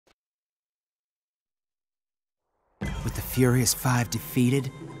Furious Five defeated,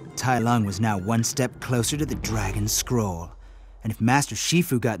 Tai Lung was now one step closer to the Dragon Scroll. And if Master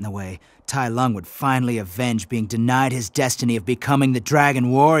Shifu got in the way, Tai Lung would finally avenge being denied his destiny of becoming the Dragon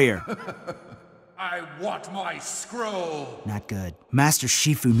Warrior. I want my scroll! Not good. Master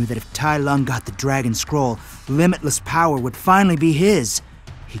Shifu knew that if Tai Lung got the Dragon Scroll, limitless power would finally be his.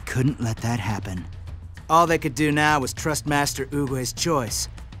 He couldn't let that happen. All they could do now was trust Master Uguay's choice.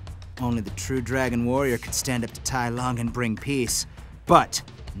 Only the true Dragon Warrior could stand up to Tai Lung and bring peace. But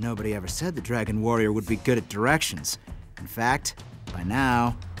nobody ever said the Dragon Warrior would be good at directions. In fact, by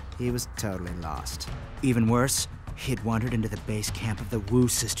now, he was totally lost. Even worse, he had wandered into the base camp of the Wu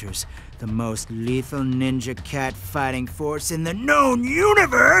Sisters, the most lethal ninja cat fighting force in the known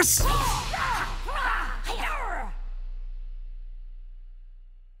universe!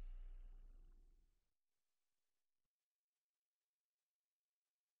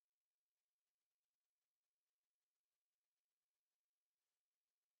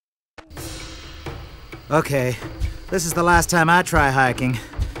 Okay, this is the last time I try hiking.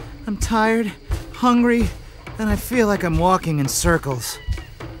 I'm tired, hungry, and I feel like I'm walking in circles.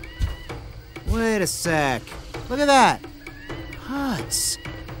 Wait a sec. Look at that. Huts.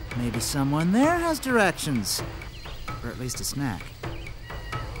 Maybe someone there has directions. Or at least a snack.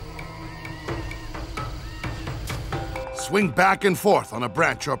 Swing back and forth on a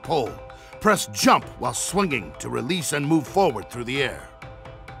branch or pole. Press jump while swinging to release and move forward through the air.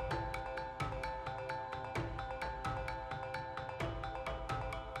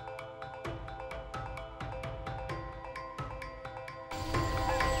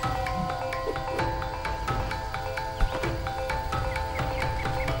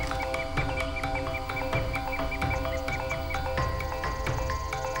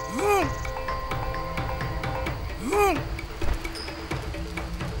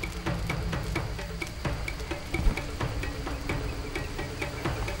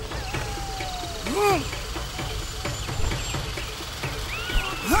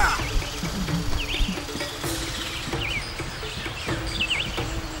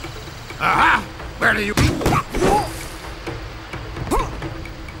 Aha! Where do you...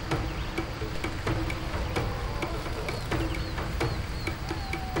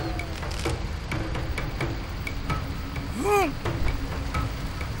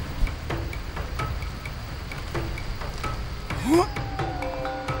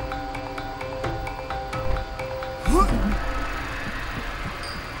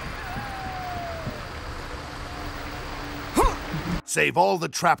 Save all the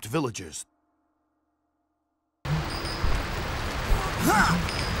trapped villagers.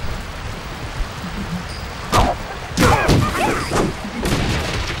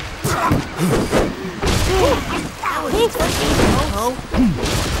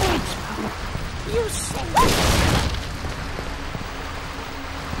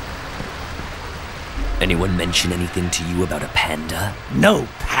 Anyone mention anything to you about a panda? No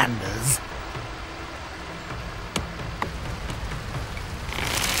pandas.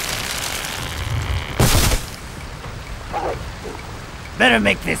 Better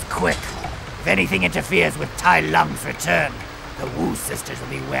make this quick. If anything interferes with Tai Lung's return, the Wu Sisters will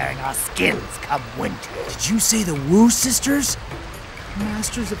be wearing our skins come winter. Did you say the Wu Sisters?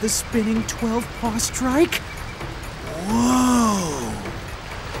 Masters of the spinning 12-paw strike? Whoa!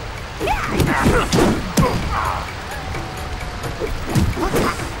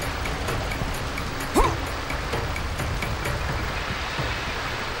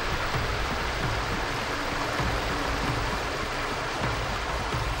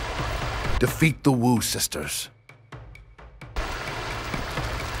 Defeat the Wu Sisters.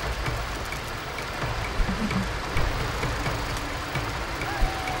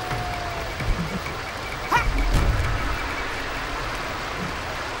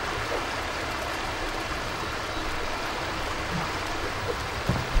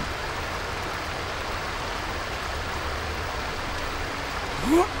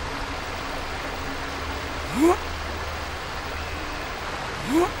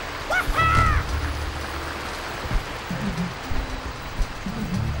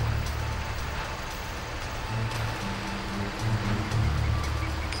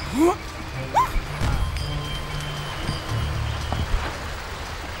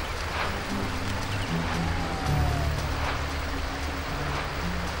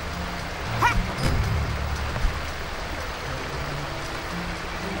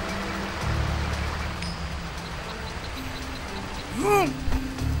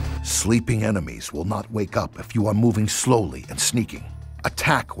 Sleeping enemies will not wake up if you are moving slowly and sneaking.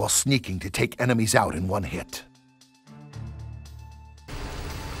 Attack while sneaking to take enemies out in one hit.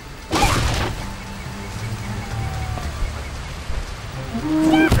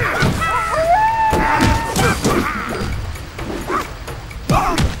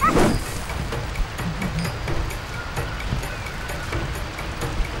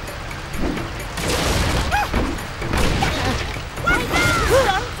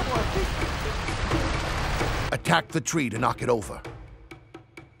 Attack the tree to knock it over.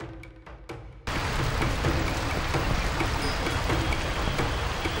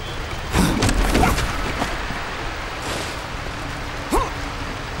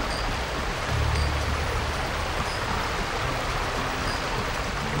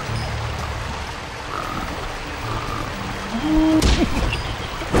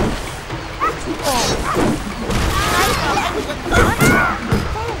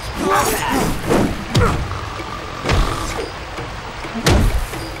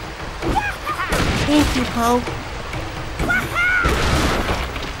 Thank you, Poe.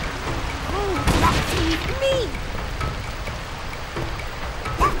 Me!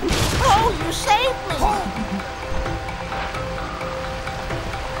 Oh, you saved me!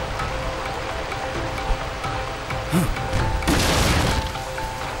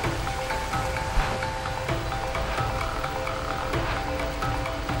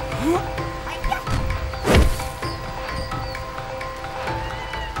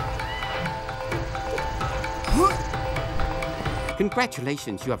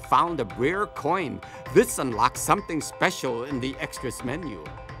 Congratulations, you have found a rare coin. This unlocks something special in the extras menu.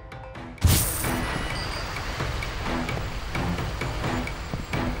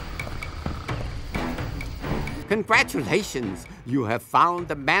 Congratulations, you have found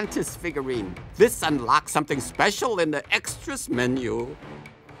the Mantis figurine. This unlocks something special in the extras menu.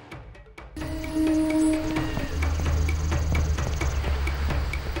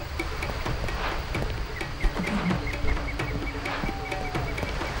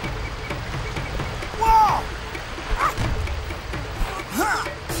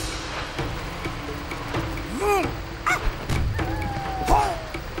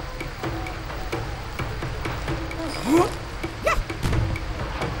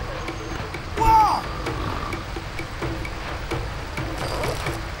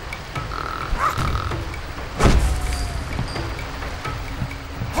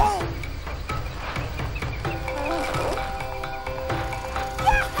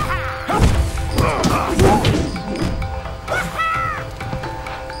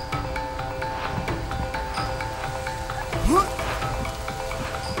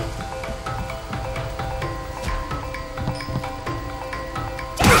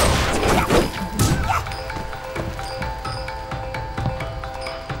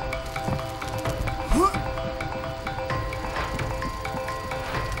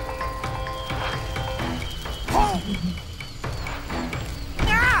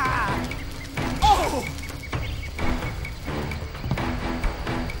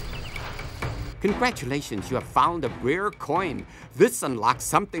 Congratulations, you have found a rare coin. This unlocks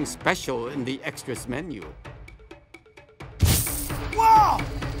something special in the extras menu. Whoa!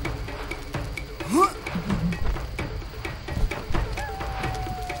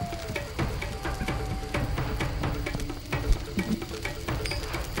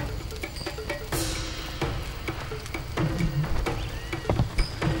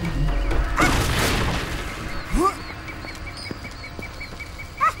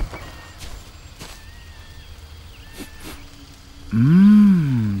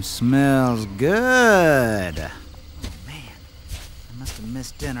 Smells good. Oh, man. I must have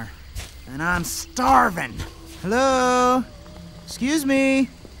missed dinner. And I'm starving. Hello? Excuse me?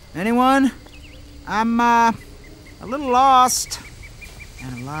 Anyone? I'm, a little lost.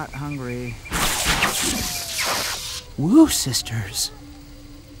 And a lot hungry. Woo, sisters.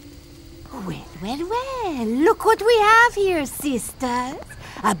 Well, well, well. Look what we have here, sisters.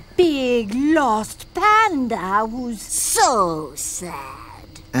 A big lost panda who's so sad.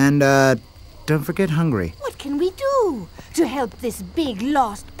 And, don't forget hungry. What can we do to help this big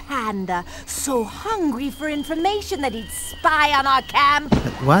lost panda so hungry for information that he'd spy on our camp?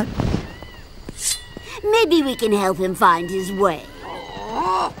 What? Maybe we can help him find his way.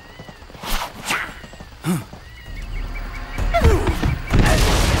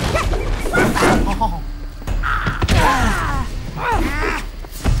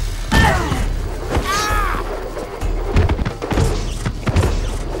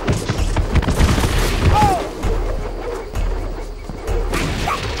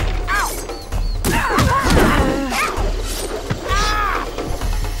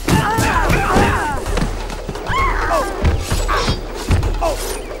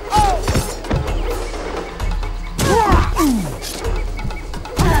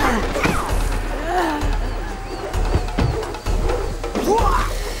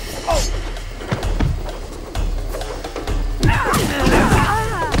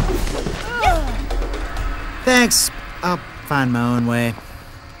 Thanks. I'll find my own way.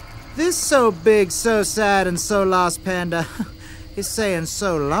 This so big, so sad, and so lost panda is saying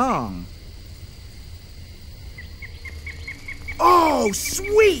so long. Oh,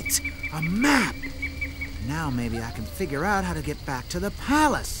 sweet! A map! Now maybe I can figure out how to get back to the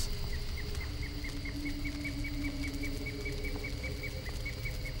palace.